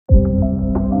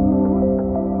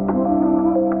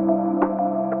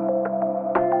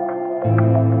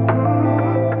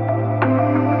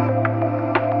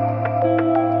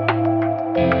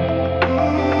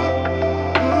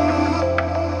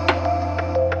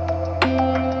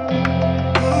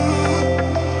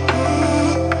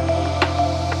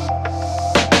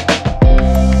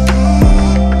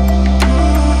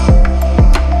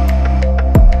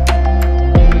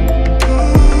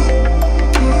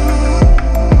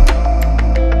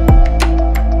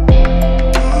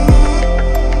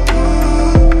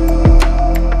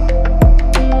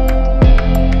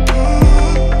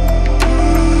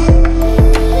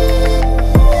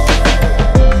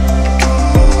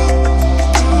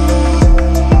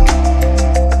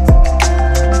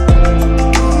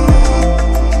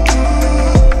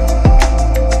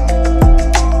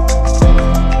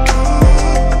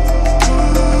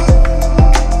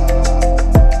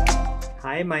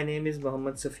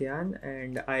Muhammad Sufiyan,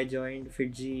 and I joined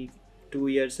FIITJEE 2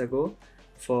 years ago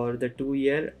for the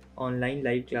 2-year online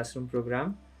live classroom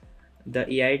program. The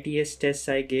EITS tests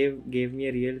I gave me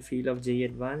a real feel of JEE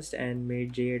Advanced and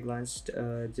made JEE Advanced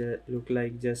look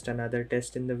like just another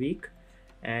test in the week.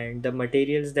 And the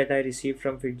materials that I received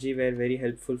from FIITJEE were very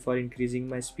helpful for increasing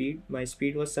my speed. My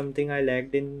speed was something I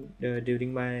lagged in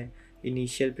during my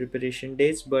initial preparation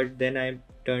days, but then I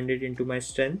turned it into my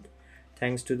strength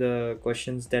thanks to the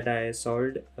questions that I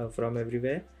solved from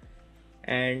everywhere.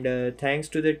 And thanks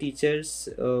to the teachers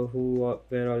who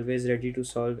were always ready to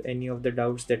solve any of the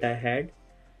doubts that I had.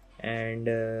 And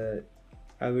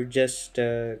I would just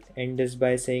end this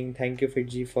by saying thank you,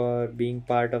 FIITJEE, for being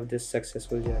part of this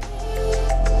successful journey.